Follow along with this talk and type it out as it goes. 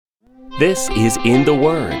This is In the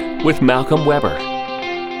Word with Malcolm Weber. To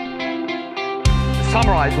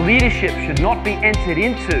summarize, leadership should not be entered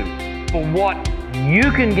into for what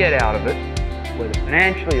you can get out of it, whether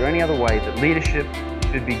financially or any other way, but leadership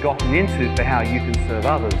should be gotten into for how you can serve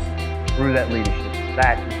others through that leadership.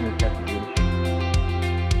 That is New Testament leadership.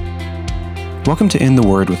 Welcome to In the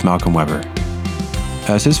Word with Malcolm Weber.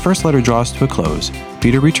 As his first letter draws to a close,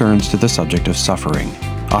 Peter returns to the subject of suffering,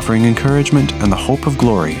 offering encouragement and the hope of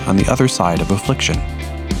glory on the other side of affliction.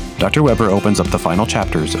 Dr. Weber opens up the final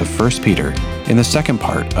chapters of 1 Peter in the second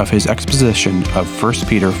part of his exposition of 1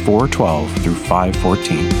 Peter 4:12 through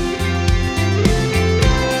 5:14.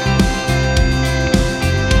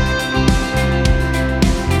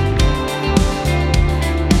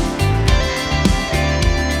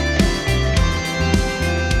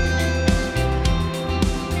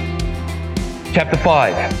 Chapter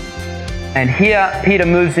 5. And here Peter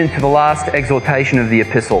moves into the last exhortation of the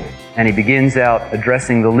epistle, and he begins out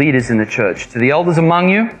addressing the leaders in the church. To the elders among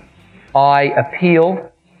you, I appeal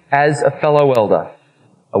as a fellow elder,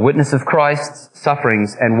 a witness of Christ's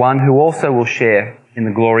sufferings, and one who also will share in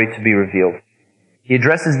the glory to be revealed. He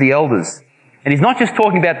addresses the elders, and he's not just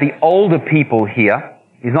talking about the older people here.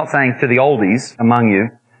 He's not saying to the oldies among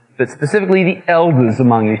you, but specifically the elders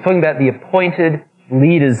among you. He's talking about the appointed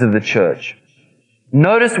leaders of the church.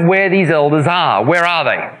 Notice where these elders are. Where are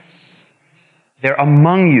they? They're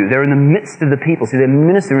among you. They're in the midst of the people. See, they're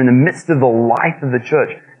ministering in the midst of the life of the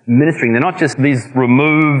church. Ministering. They're not just these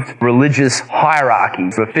removed religious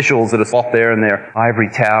hierarchies, officials that are off there in their ivory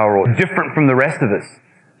tower or different from the rest of us.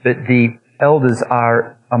 But the elders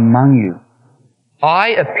are among you.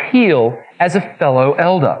 I appeal as a fellow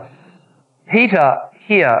elder. Peter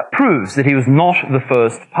here proves that he was not the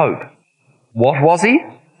first pope. What was he?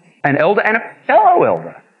 An elder and a fellow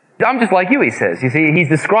elder. I'm just like you, he says. You see, he's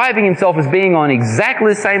describing himself as being on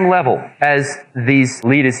exactly the same level as these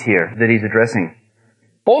leaders here that he's addressing.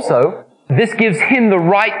 Also, this gives him the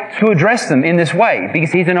right to address them in this way,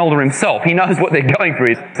 because he's an elder himself. He knows what they're going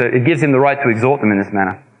through, so it gives him the right to exhort them in this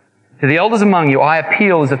manner. To the elders among you, I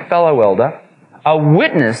appeal as a fellow elder, a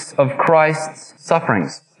witness of Christ's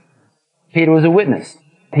sufferings. Peter was a witness.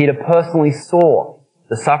 Peter personally saw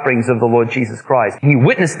the sufferings of the Lord Jesus Christ. He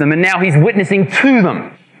witnessed them, and now he's witnessing to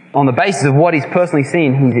them. On the basis of what he's personally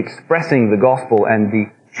seen, he's expressing the gospel and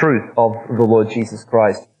the truth of the Lord Jesus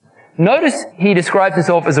Christ. Notice he describes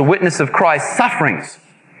himself as a witness of Christ's sufferings.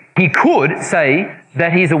 He could say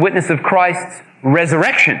that he's a witness of Christ's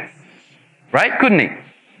resurrection, right? Couldn't he?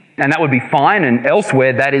 And that would be fine, and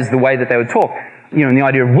elsewhere that is the way that they would talk. You know, in the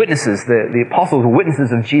idea of witnesses, the apostles were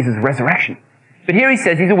witnesses of Jesus' resurrection. But here he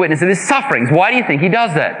says he's a witness of his sufferings. Why do you think he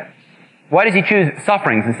does that? Why does he choose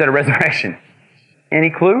sufferings instead of resurrection? Any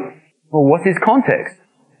clue? Well, what's his context?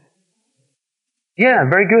 Yeah,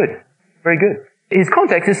 very good. Very good. His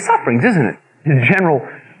context is sufferings, isn't it? His general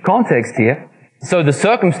context here. So the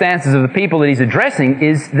circumstances of the people that he's addressing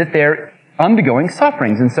is that they're undergoing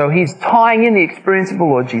sufferings. And so he's tying in the experience of the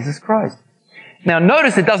Lord Jesus Christ. Now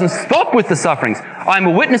notice it doesn't stop with the sufferings. I'm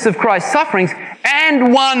a witness of Christ's sufferings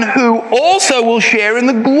and one who also will share in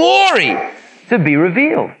the glory to be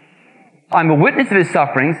revealed. I'm a witness of his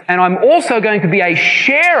sufferings and I'm also going to be a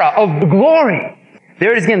sharer of the glory.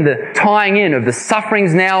 There it is again, the tying in of the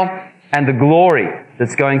sufferings now and the glory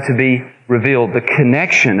that's going to be revealed. The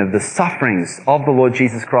connection of the sufferings of the Lord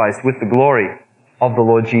Jesus Christ with the glory of the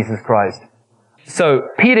Lord Jesus Christ. So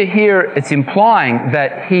Peter here, it's implying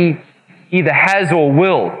that he either has or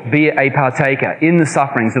will be a partaker in the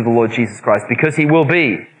sufferings of the Lord Jesus Christ, because he will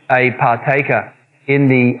be a partaker in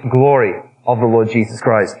the glory of the Lord Jesus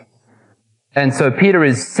Christ. And so Peter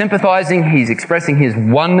is sympathizing, he's expressing his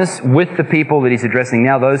oneness with the people that he's addressing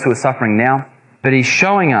now, those who are suffering now, but he's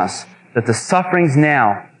showing us that the sufferings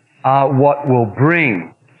now are what will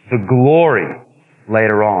bring the glory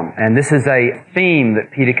later on. And this is a theme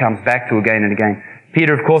that Peter comes back to again and again.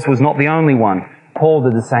 Peter, of course, was not the only one. Paul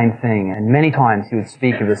did the same thing, and many times he would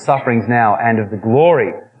speak of the sufferings now and of the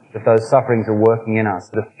glory that those sufferings are working in us,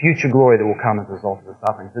 the future glory that will come as a result of the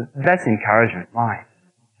sufferings. That's encouragement, my.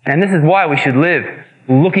 And this is why we should live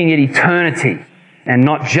looking at eternity and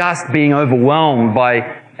not just being overwhelmed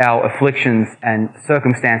by our afflictions and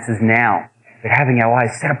circumstances now, but having our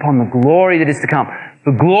eyes set upon the glory that is to come,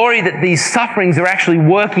 the glory that these sufferings are actually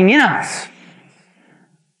working in us.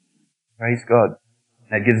 Praise God.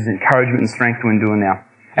 That gives us encouragement and strength to endure now.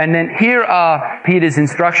 And then here are Peter's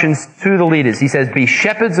instructions to the leaders. He says, be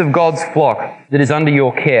shepherds of God's flock that is under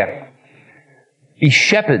your care. Be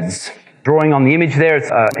shepherds. Drawing on the image there,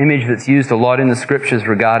 it's an image that's used a lot in the scriptures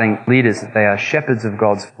regarding leaders, that they are shepherds of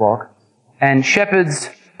God's flock. And shepherds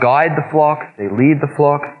guide the flock, they lead the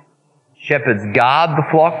flock. Shepherds guard the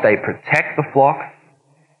flock. They protect the flock.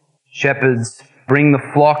 Shepherds bring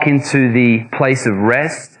the flock into the place of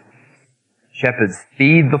rest. Shepherds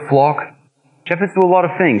feed the flock. Shepherds do a lot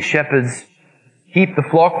of things. Shepherds keep the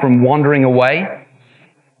flock from wandering away.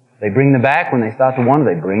 They bring them back. When they start to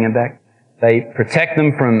wander, they bring them back. They protect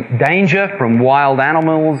them from danger, from wild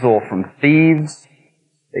animals or from thieves.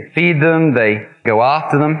 They feed them. They go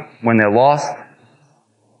after them when they're lost.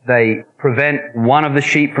 They prevent one of the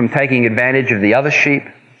sheep from taking advantage of the other sheep.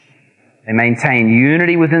 They maintain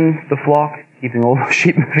unity within the flock, keeping all the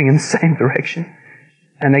sheep moving in the same direction.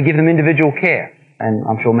 And they give them individual care. And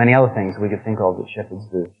I'm sure many other things we could think of that shepherds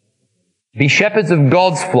do. Be shepherds of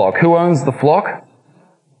God's flock. Who owns the flock?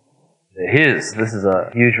 They're His. This is a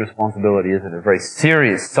huge responsibility, isn't it? A very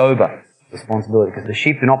serious, sober responsibility, because the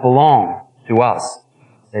sheep do not belong to us.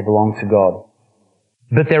 They belong to God.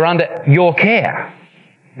 But they're under your care.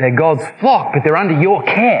 They're God's flock, but they're under your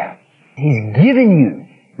care. He's given you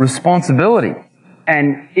responsibility.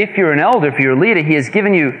 And if you're an elder, if you're a leader, He has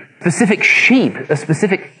given you specific sheep, a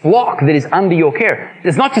specific flock that is under your care.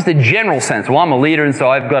 It's not just a general sense, well, I'm a leader and so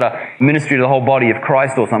I've got a ministry to the whole body of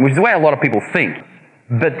Christ or something, which is the way a lot of people think.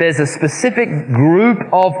 But there's a specific group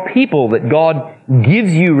of people that God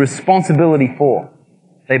gives you responsibility for.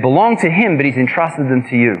 They belong to Him, but He's entrusted them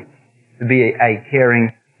to you to be a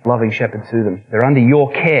caring, loving shepherd to them. They're under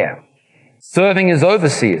your care, serving as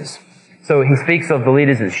overseers. So He speaks of the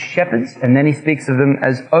leaders as shepherds, and then He speaks of them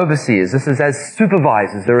as overseers. This is as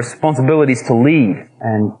supervisors, their responsibilities to lead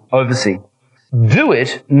and oversee. Do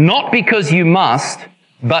it not because you must,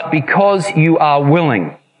 but because you are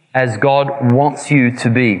willing, as God wants you to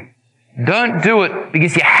be. Don't do it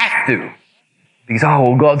because you have to. Because, oh,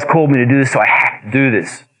 well, God's called me to do this, so I have to do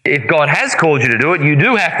this. If God has called you to do it, you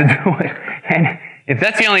do have to do it. And if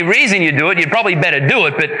that's the only reason you do it, you'd probably better do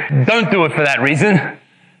it, but don't do it for that reason.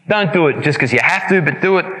 Don't do it just because you have to, but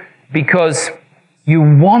do it because you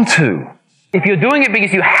want to. If you're doing it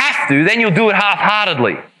because you have to, then you'll do it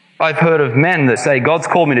half-heartedly. I've heard of men that say, God's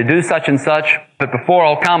called me to do such and such, but before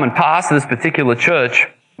I'll come and pastor this particular church,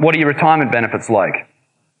 what are your retirement benefits like?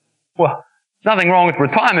 Well, nothing wrong with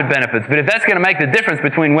retirement benefits, but if that's going to make the difference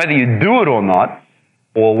between whether you do it or not,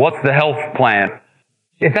 or what's the health plan,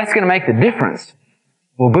 if that's going to make the difference,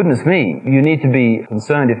 well, goodness me, you need to be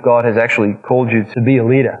concerned if God has actually called you to be a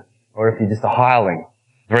leader, or if you're just a hireling.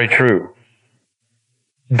 Very true.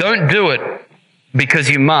 Don't do it because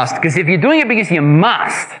you must, because if you're doing it because you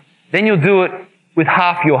must, then you'll do it with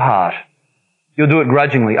half your heart. You'll do it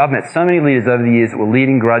grudgingly. I've met so many leaders over the years that were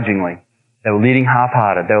leading grudgingly. They were leading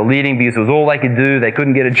half-hearted. They were leading because it was all they could do. They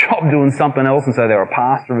couldn't get a job doing something else, and so they were a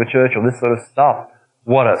pastor of a church or this sort of stuff.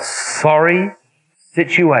 What a sorry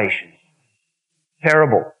situation.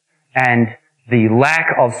 Terrible. And the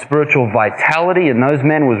lack of spiritual vitality in those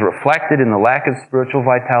men was reflected in the lack of spiritual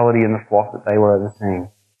vitality in the flock that they were overseeing.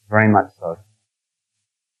 Very much so.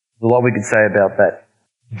 There's a lot we could say about that.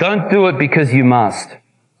 Don't do it because you must.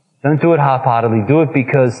 Don't do it half-heartedly. Do it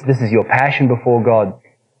because this is your passion before God.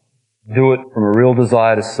 Do it from a real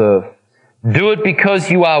desire to serve. Do it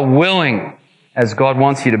because you are willing, as God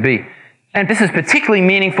wants you to be. And this is particularly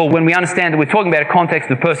meaningful when we understand that we're talking about a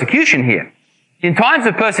context of persecution here. In times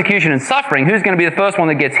of persecution and suffering, who's going to be the first one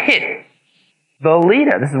that gets hit? The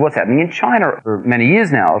leader. This is what's happening in China for many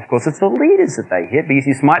years now. Of course, it's the leaders that they hit because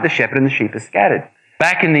you smite the shepherd and the sheep are scattered.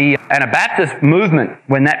 Back in the Anabaptist movement,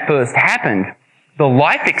 when that first happened, the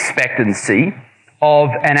life expectancy of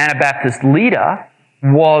an Anabaptist leader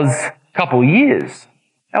was a couple years.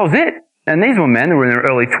 That was it. And these were men that were in their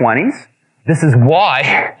early 20s. This is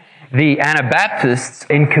why the Anabaptists,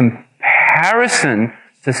 in comparison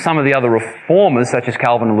to some of the other reformers, such as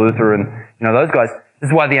Calvin and Luther and those guys, this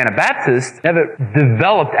is why the Anabaptists never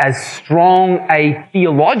developed as strong a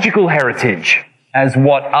theological heritage as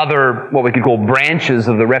what we could call branches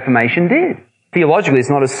of the Reformation did. Theologically, it's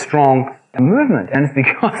not as strong a movement, and it's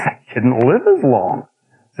because they didn't live as long.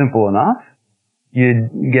 Simple enough.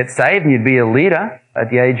 You'd get saved and you'd be a leader at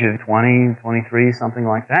the age of 20, 23, something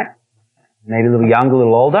like that. Maybe a little younger, a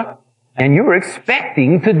little older. And you were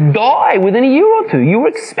expecting to die within a year or two. You were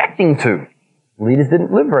expecting to. Leaders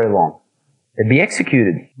didn't live very long. They'd be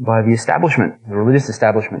executed by the establishment, the religious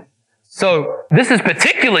establishment. So this is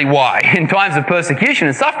particularly why, in times of persecution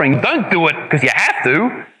and suffering, don't do it because you have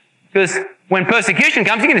to. Because when persecution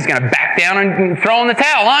comes, you're just going to back down and throw in the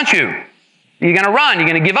towel, aren't you? You're going to run. You're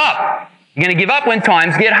going to give up. You're going to give up when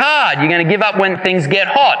times get hard. You're going to give up when things get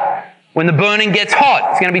hot. When the burning gets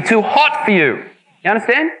hot. It's going to be too hot for you. You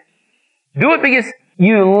understand? Do it because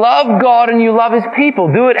you love God and you love His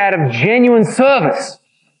people. Do it out of genuine service.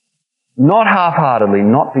 Not half-heartedly,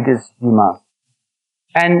 not because you must.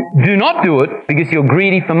 And do not do it because you're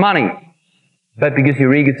greedy for money, but because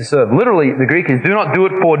you're eager to serve. Literally, the Greek is, do not do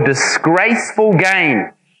it for disgraceful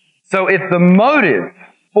gain. So if the motive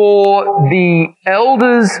for the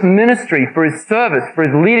elder's ministry, for his service, for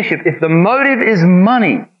his leadership, if the motive is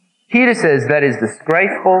money, Peter says that is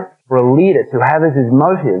disgraceful for a leader to have as his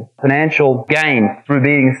motive financial gain through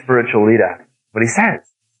being a spiritual leader. What he says.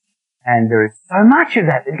 And there is so much of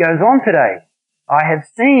that goes on today. I have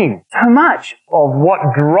seen so much of what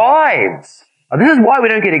drives. This is why we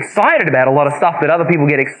don't get excited about a lot of stuff that other people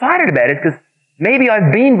get excited about. It's because maybe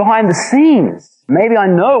I've been behind the scenes. Maybe I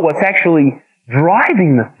know what's actually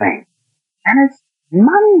driving the thing. And it's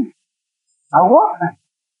money. So what?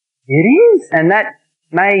 It is. And that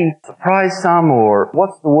may surprise some, or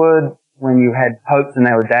what's the word when you had hopes and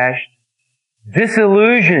they were dashed?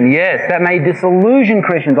 Disillusion. Yes, that may disillusion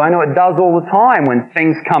Christians. I know it does all the time when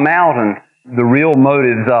things come out and the real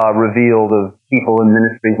motives are revealed of people in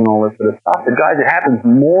ministries and all this sort of stuff. But guys, it happens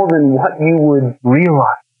more than what you would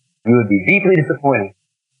realize. You would be deeply disappointed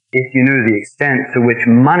if you knew the extent to which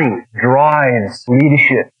money drives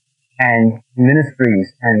leadership and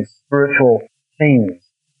ministries and spiritual things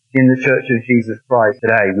in the Church of Jesus Christ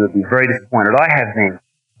today. You would be very disappointed. I have been,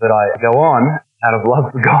 but I go on out of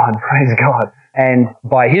love for God, praise God, and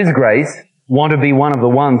by His grace, want to be one of the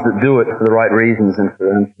ones that do it for the right reasons and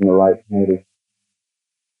from the right motive.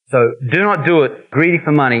 So, do not do it greedy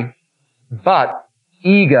for money, but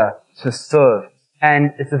eager to serve.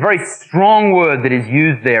 And it's a very strong word that is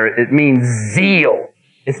used there. It means zeal.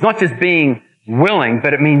 It's not just being willing,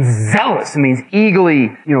 but it means zealous. It means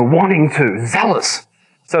eagerly, wanting to, zealous.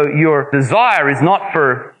 So your desire is not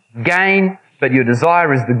for gain, but your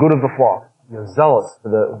desire is the good of the flock. You're zealous for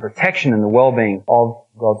the protection and the well-being of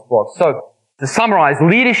God's flock. So, to summarize,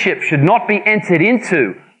 leadership should not be entered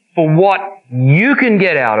into for what you can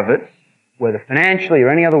get out of it, whether financially or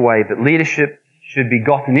any other way, but leadership should be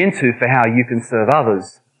gotten into for how you can serve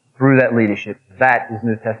others through that leadership. That is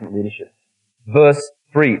New Testament leadership. Verse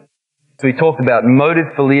 3. So he talked about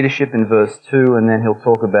motive for leadership in verse 2, and then he'll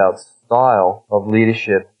talk about style of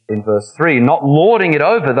leadership in verse 3. Not lording it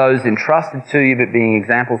over those entrusted to you, but being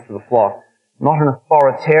examples to the flock. Not an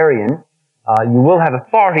authoritarian. You will have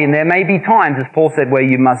authority, and there may be times, as Paul said, where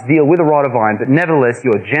you must deal with a rod of iron, but nevertheless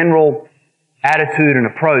your general attitude and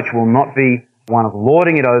approach will not be one of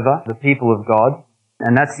lording it over the people of God.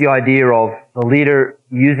 And that's the idea of the leader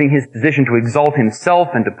using his position to exalt himself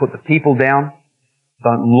and to put the people down.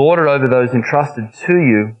 Don't lord it over those entrusted to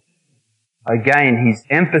you. Again, he's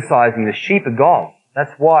emphasizing the sheep of God.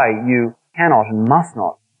 That's why you cannot and must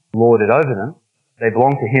not lord it over them. They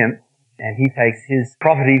belong to him, and he takes his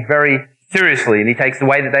property very seriously, and he takes the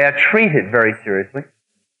way that they are treated very seriously.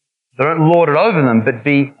 So don't lord it over them, but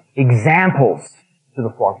be examples to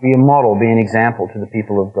the flock. Be a model, be an example to the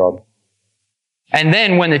people of God. And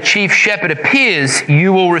then when the chief shepherd appears,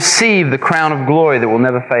 you will receive the crown of glory that will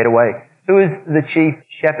never fade away. Who is the chief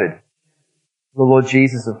shepherd? The Lord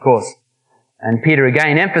Jesus, of course. And Peter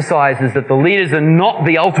again emphasizes that the leaders are not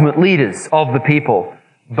the ultimate leaders of the people,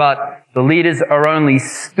 but the leaders are only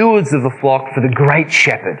stewards of the flock for the great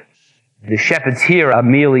shepherd. The shepherds here are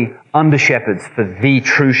merely under-shepherds for the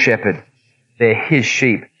true shepherd. They're his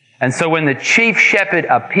sheep. And so when the chief shepherd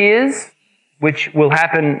appears, which will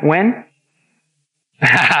happen when?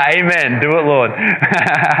 Amen. Do it, Lord.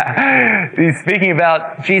 He's speaking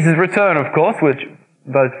about Jesus' return, of course, which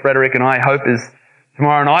both Frederick and I hope is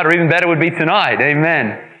tomorrow night, or even better would be tonight.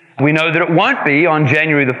 Amen. We know that it won't be on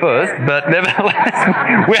January the 1st, but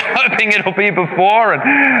nevertheless, we're hoping it'll be before and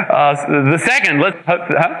the 2nd. Let's hope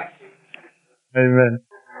so. Huh? Amen.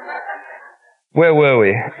 Where were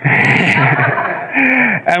we?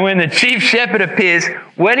 And when the chief shepherd appears,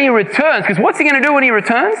 when he returns, because what's he going to do when he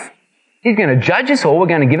returns? He's going to judge us all. We're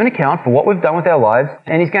going to give an account for what we've done with our lives,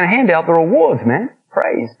 and he's going to hand out the rewards, man.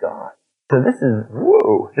 Praise God. So this is,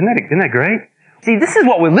 whoa, isn't that great? See, this is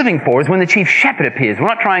what we're living for, is when the chief shepherd appears. We're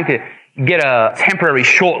not trying to get a temporary,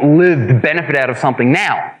 short-lived benefit out of something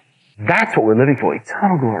now. That's what we're living for,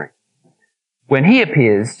 eternal glory. When he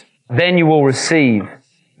appears, then you will receive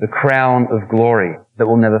the crown of glory that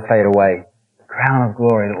will never fade away. The crown of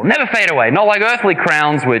glory that will never fade away. Not like earthly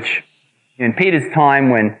crowns, which in Peter's time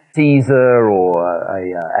when Caesar or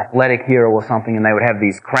a athletic hero or something, and they would have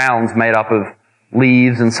these crowns made up of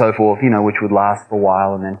leaves and so forth, which would last for a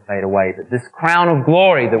while and then fade away. But this crown of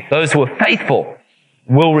glory that those who are faithful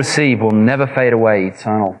will receive will never fade away,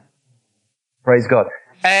 eternal. Praise God.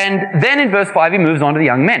 And then in verse 5 he moves on to the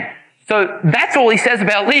young men. So that's all he says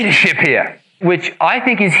about leadership here, which I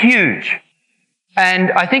think is huge.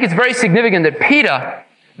 And I think it's very significant that Peter,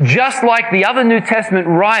 just like the other New Testament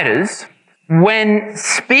writers, when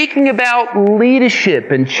speaking about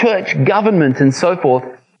leadership and church government and so forth,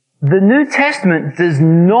 the New Testament does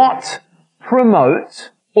not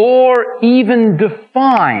promote or even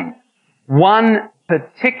define one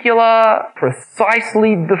particular,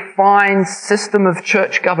 precisely defined system of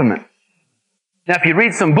church government. Now, if you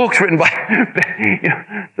read some books written by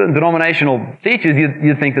certain denominational teachers,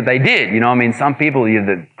 you'd think that they did. Some people,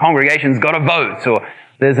 the congregation's got a vote, or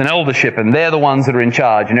there's an eldership, and they're the ones that are in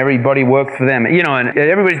charge, and everybody works for them. And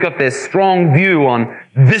everybody's got their strong view on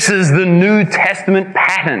this is the New Testament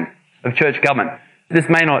pattern of church government. This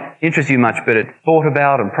may not interest you much, but it's thought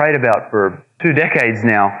about and prayed about for 2 decades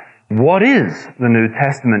now. What is the New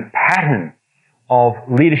Testament pattern of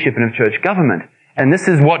leadership and of church government? And this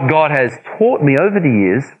is what God has taught me over the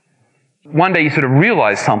years. One day you sort of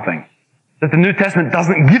realize something, that the New Testament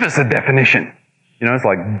doesn't give us a definition. It's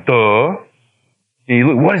like, duh. And you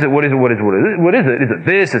look, what is it? What is it? Is it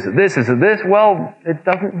this? Is it this? Is it this? Well, it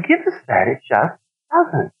doesn't give us that. It just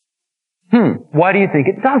doesn't. Why do you think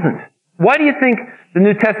it doesn't? Why do you think the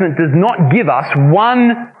New Testament does not give us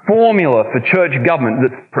one formula for church government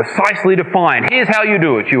that's precisely defined? Here's how you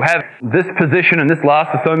do it. You have this position and this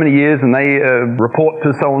lasts for so many years and they report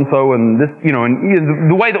to so-and-so and this,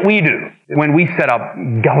 and the way that we do when we set up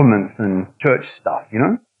governments and church stuff,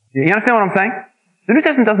 You understand what I'm saying? The New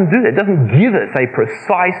Testament doesn't do that. It doesn't give us a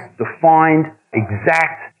precise, defined,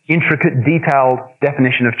 exact, intricate, detailed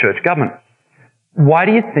definition of church government. Why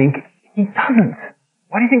do you think He doesn't?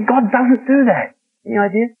 Why do you think God doesn't do that? Any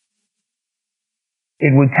idea?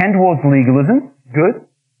 It would tend towards legalism. Good.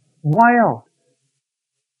 Why else?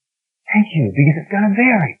 Thank you. Because it's going to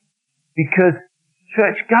vary. Because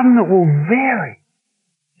church government will vary.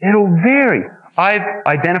 It'll vary. I've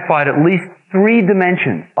identified at least 3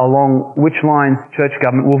 dimensions along which lines church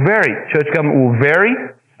government will vary. Church government will vary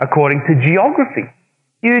according to geography.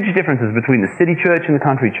 Huge differences between the city church and the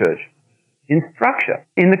country church. In structure,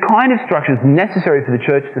 in the kind of structures necessary for the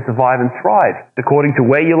church to survive and thrive, according to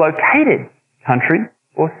where you're located, country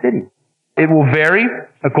or city. It will vary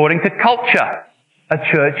according to culture. A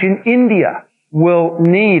church in India will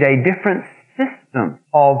need a different system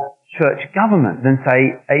of church government than,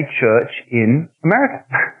 say, a church in America.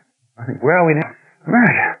 I think, where are we now?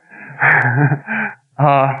 America.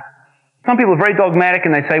 Some people are very dogmatic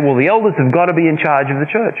and they say, well, the elders have got to be in charge of the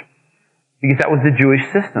church because that was the Jewish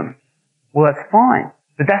system. Well, that's fine.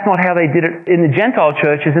 But that's not how they did it in the Gentile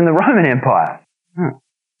churches in the Roman Empire. You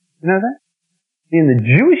know that? In the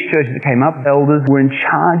Jewish churches that came up, elders were in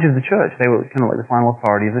charge of the church. They were kind of like the final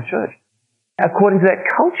authority of the church. According to that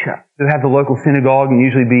culture, they would have the local synagogue and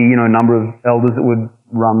usually be, a number of elders that would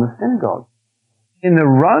run the synagogue. In the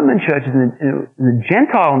Roman churches, in the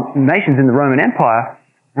Gentile nations in the Roman Empire,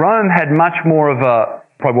 Rome had much more of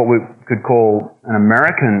probably what we could call an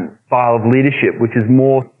American style of leadership, which is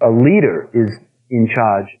more a leader is in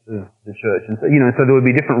charge of the church. And so, so there would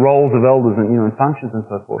be different roles of elders and, and functions and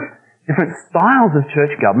so forth. Different styles of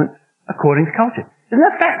church government according to culture. Isn't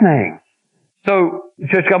that fascinating? So,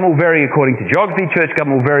 church government will vary according to geography. Church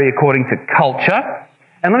government will vary according to culture.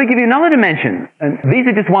 And let me give you another dimension. And these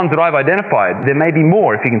are just ones that I've identified. There may be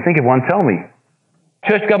more. If you can think of one, tell me.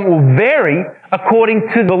 Church government will vary according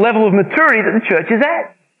to the level of maturity that the church is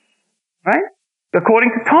at. Right?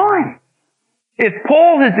 According to time. If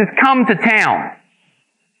Paul has just come to town,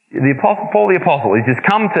 Paul the Apostle, he's just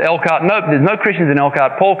come to Elkhart. Nope, there's no Christians in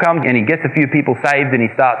Elkhart. Paul comes and he gets a few people saved and he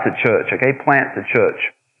starts a church, plants a church.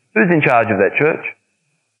 Who's in charge of that church?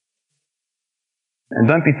 And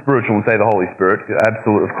don't be spiritual and say the Holy Spirit.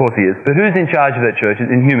 Absolutely, of course he is. But who's in charge of that church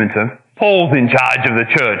in human terms? Paul's in charge of the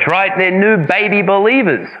church, right? They're new baby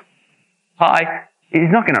believers.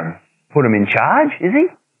 He's not going to put them in charge, is he?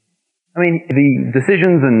 I mean, the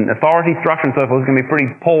decisions and authority structure and so forth is going to be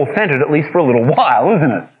pretty Paul-centered, at least for a little while,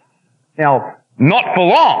 isn't it? Now, not for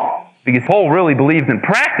long, because Paul really believed and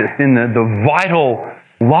practiced in the vital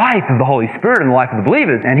life of the Holy Spirit and the life of the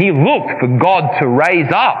believers, and he looked for God to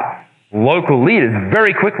raise up local leaders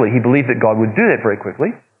very quickly. He believed that God would do that very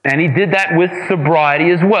quickly. And he did that with sobriety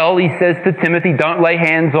as well. He says to Timothy, don't lay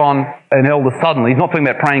hands on an elder suddenly. He's not talking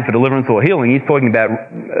about praying for deliverance or healing. He's talking about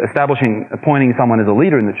appointing someone as a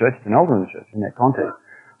leader in the church, an elder in the church in that context.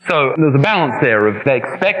 So there's a balance there of they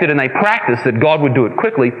expected and they practiced that God would do it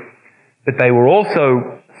quickly, but they were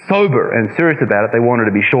also sober and serious about it. They wanted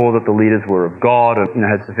to be sure that the leaders were of God and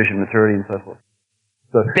had sufficient maturity and so forth.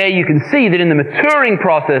 So there you can see that in the maturing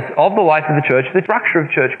process of the life of the church, the structure of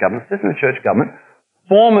church government, system of church government,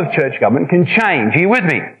 form of church government can change. Are you with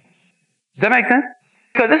me? Does that make sense?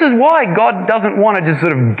 So this is why God doesn't want to just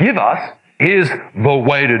sort of give us, here's the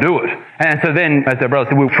way to do it. And so then, as our brother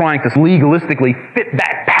said, we're trying to legalistically fit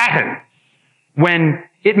that pattern when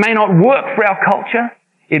it may not work for our culture,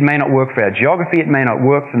 it may not work for our geography, it may not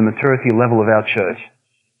work for the maturity level of our church.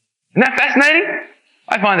 Isn't that fascinating?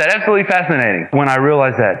 I find that absolutely fascinating when I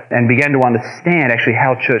realized that and began to understand actually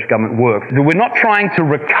how church government works. We're not trying to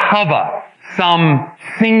recover some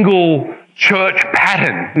single church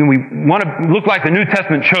pattern. We want to look like the New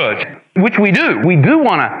Testament church, which we do. We do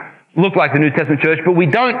want to look like the New Testament church, but we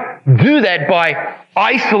don't do that by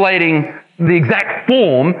isolating the exact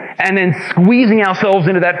form and then squeezing ourselves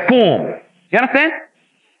into that form. You understand?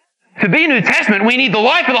 To be New Testament, we need the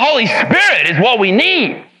life of the Holy Spirit is what we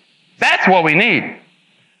need. That's what we need.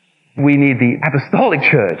 We need the apostolic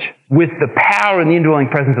church with the power and the indwelling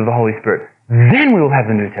presence of the Holy Spirit. Then we will have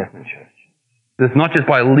the New Testament church. It's not just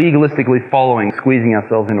by legalistically following, squeezing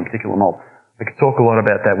ourselves into a particular mold. We could talk a lot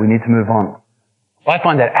about that. We need to move on. I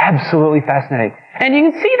find that absolutely fascinating. And you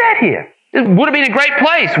can see that here. It would have been a great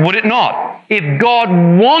place, would it not? If God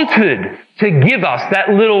wanted to give us that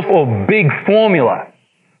little or big formula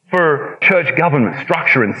for church government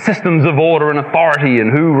structure and systems of order and authority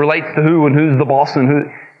and who relates to who and who's the boss and who,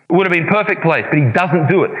 it would have been a perfect place, but He doesn't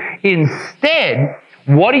do it. Instead,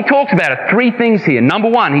 what He talks about are three things here. Number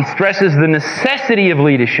one, He stresses the necessity of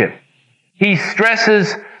leadership. He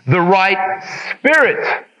stresses the right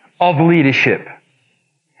spirit of leadership.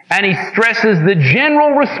 And He stresses the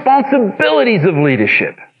general responsibilities of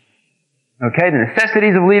leadership. Okay, the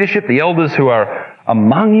necessities of leadership, the elders who are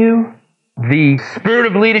among you, the spirit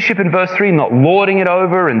of leadership in verse 3, not lording it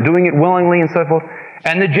over and doing it willingly and so forth,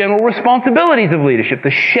 and the general responsibilities of leadership, the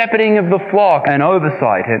shepherding of the flock and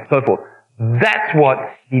oversight and so forth. That's what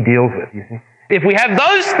He deals with, you see. If we have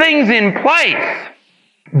those things in place,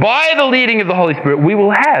 by the leading of the Holy Spirit, we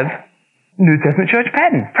will have New Testament church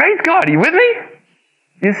pattern. Praise God. Are you with me?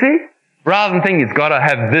 You see? Rather than thinking it's got to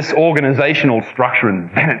have this organizational structure and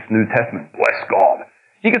then it's New Testament. Bless God.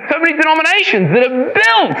 You get so many denominations that are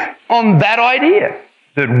built on that idea.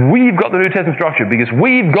 That we've got the New Testament structure because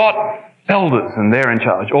we've got elders and they're in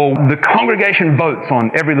charge. Or the congregation votes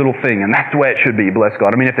on every little thing and that's the way it should be, bless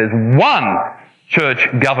God. I mean, if there's one church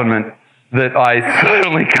government that I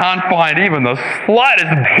certainly can't find even the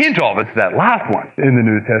slightest hint of, it's that last one in the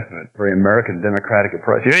New Testament. Very American democratic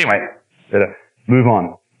approach. Anyway, better move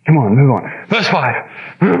on. Come on, move on. Verse 5.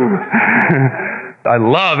 I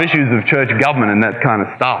love issues of church government and that kind of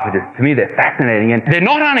stuff. To me, they're fascinating. And they're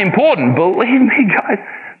not unimportant. Believe me, guys,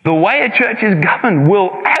 the way a church is governed will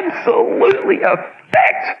absolutely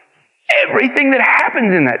affect everything that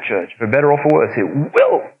happens in that church, for better or for worse. It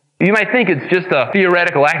will. You may think it's just a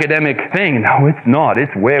theoretical academic thing. No, it's not.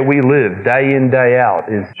 It's where we live day in, day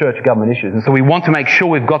out is church government issues. And so we want to make sure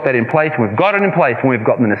we've got that in place. We've got it in place when we've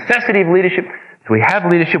got the necessity of leadership. So we have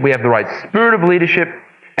leadership, we have the right spirit of leadership,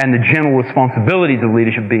 and the general responsibilities of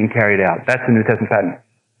leadership being carried out. That's the New Testament pattern.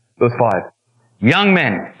 Verse 5. Young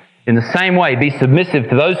men, in the same way, be submissive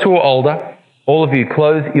to those who are older. All of you,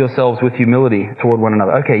 clothe yourselves with humility toward one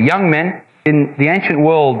another. Okay, young men. In the ancient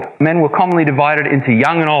world, men were commonly divided into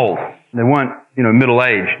young and old. They weren't,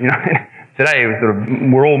 middle-aged. Today,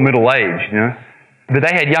 we're all middle-aged, But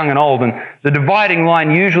they had young and old, and the dividing line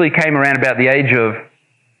usually came around about the age of,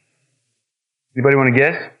 anybody want to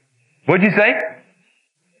guess? What'd you say?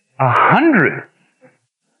 100.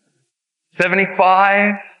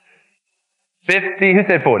 75? 50? Who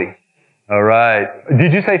said 40? All right.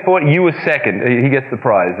 Did you say 40? You were second. He gets the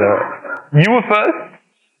prize. You were first?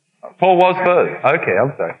 Paul was first. Okay,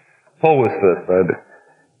 I'm sorry. Paul was first, though, but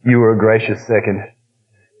you were a gracious second.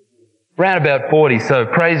 Round about 40, so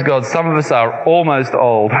praise God, some of us are almost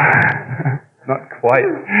old. Not quite.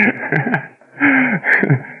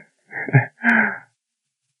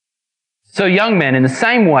 So young men, in the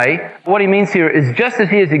same way, what he means here is just as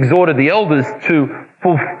he has exhorted the elders to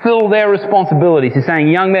fulfill their responsibilities, he's saying,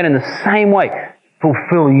 young men, in the same way,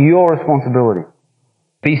 fulfill your responsibility.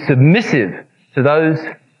 Be submissive to those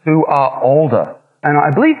who are older. And I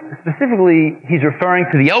believe specifically he's referring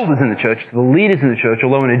to the elders in the church, to the leaders in the church,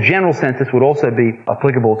 although in a general sense this would also be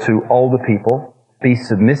applicable to older people. Be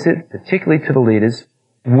submissive, particularly to the leaders.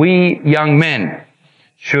 We young men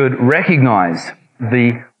should recognize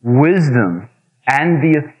the wisdom and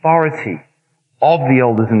the authority of the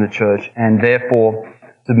elders in the church and therefore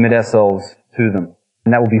submit ourselves to them.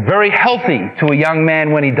 And that will be very healthy to a young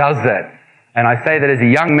man when he does that. And I say that as a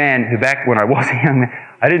young man who back when I was a young man,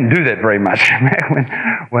 I didn't do that very much back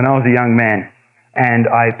when I was a young man. And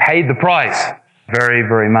I paid the price very,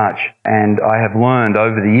 very much. And I have learned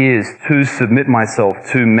over the years to submit myself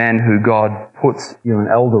to men who God puts in an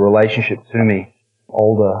elder relationship to me.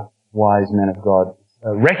 Older, wise men of God.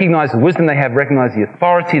 Recognize the wisdom they have, recognize the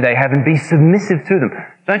authority they have, and be submissive to them.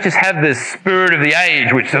 Don't just have this spirit of the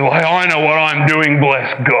age which says, well, I know what I'm doing,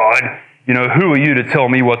 bless God. You know, who are you to tell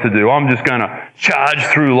me what to do? I'm just going to charge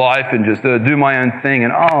through life and just do my own thing,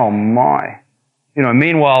 and oh my. You know,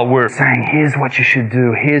 meanwhile, we're saying, here's what you should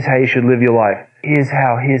do, here's how you should live your life, here's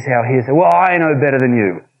how. Well, I know better than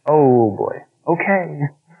you. Oh boy. Okay.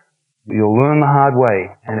 You'll learn the hard way,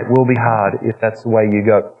 and it will be hard if that's the way you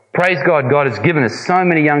go. Praise God, God has given us so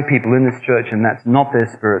many young people in this church, and that's not their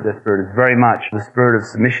spirit. Their spirit is very much the spirit of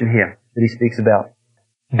submission here that he speaks about.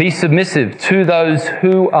 Be submissive to those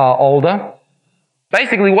who are older.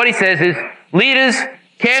 Basically what he says is, leaders,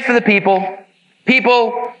 care for the people.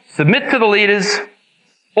 People, submit to the leaders.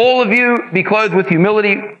 All of you, be clothed with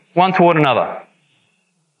humility one toward another.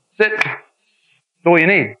 That's it. That's all you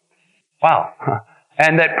need. Wow.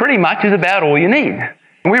 And that pretty much is about all you need.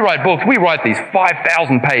 When we write books, we write these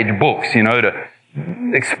 5,000-page books, to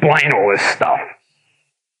explain all this stuff.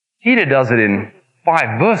 Peter does it in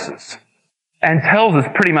 5 verses and tells us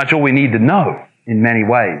pretty much all we need to know in many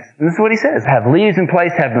ways. And this is what he says. Have leaders in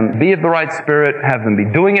place, have them be of the right spirit, have them be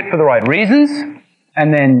doing it for the right reasons,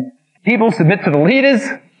 and then people submit to the leaders.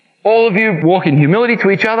 All of you walk in humility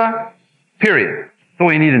to each other, period. That's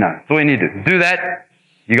all you need to know. That's all you need to do. Do that.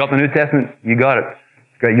 You got the New Testament, you got it.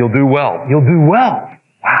 Great, you'll do well. You'll do well.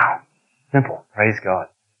 Wow. Simple. Praise God.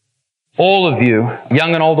 All of you,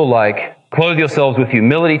 young and old alike, clothe yourselves with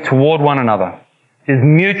humility toward one another. There's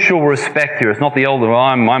mutual respect here. It's not the elder,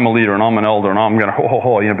 I'm a leader and I'm an elder and I'm going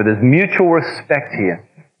to, but there's mutual respect here.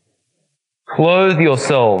 Clothe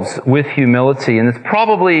yourselves with humility. And it's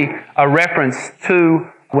probably a reference to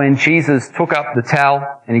when Jesus took up the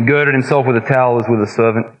towel and he girded himself with a towel as with a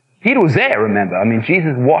servant. Peter was there, remember. I mean,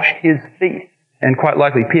 Jesus washed his feet. And quite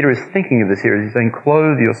likely Peter is thinking of this here as he's saying,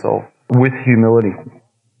 clothe yourself with humility.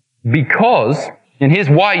 Because, and here's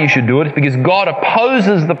why you should do it, it's because God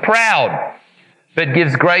opposes the proud, but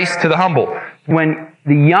gives grace to the humble. When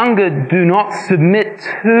the younger do not submit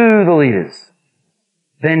to the leaders,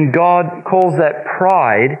 then God calls that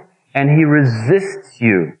pride and he resists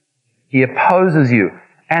you. He opposes you.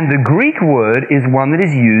 And the Greek word is one that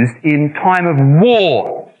is used in time of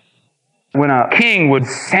war. When a king would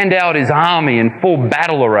send out his army in full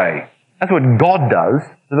battle array. That's what God does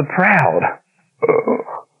to the proud.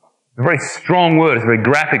 It's a very strong word. It's a very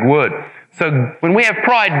graphic word. So when we have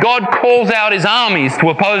pride, God calls out his armies to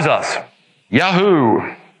oppose us. Yahoo!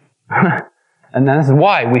 And this is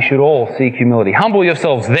why we should all seek humility. Humble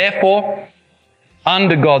yourselves, therefore,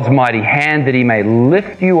 under God's mighty hand, that he may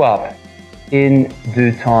lift you up in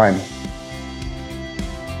due time.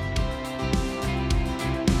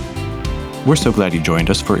 We're so glad you joined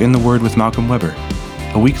us for In the Word with Malcolm Weber,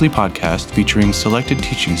 a weekly podcast featuring selected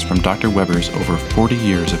teachings from Dr. Weber's over 40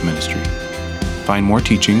 years of ministry. Find more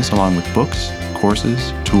teachings along with books,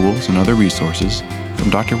 courses, tools, and other resources from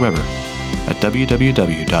Dr. Weber at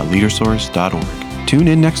www.leadersource.org. Tune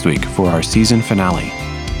in next week for our season finale.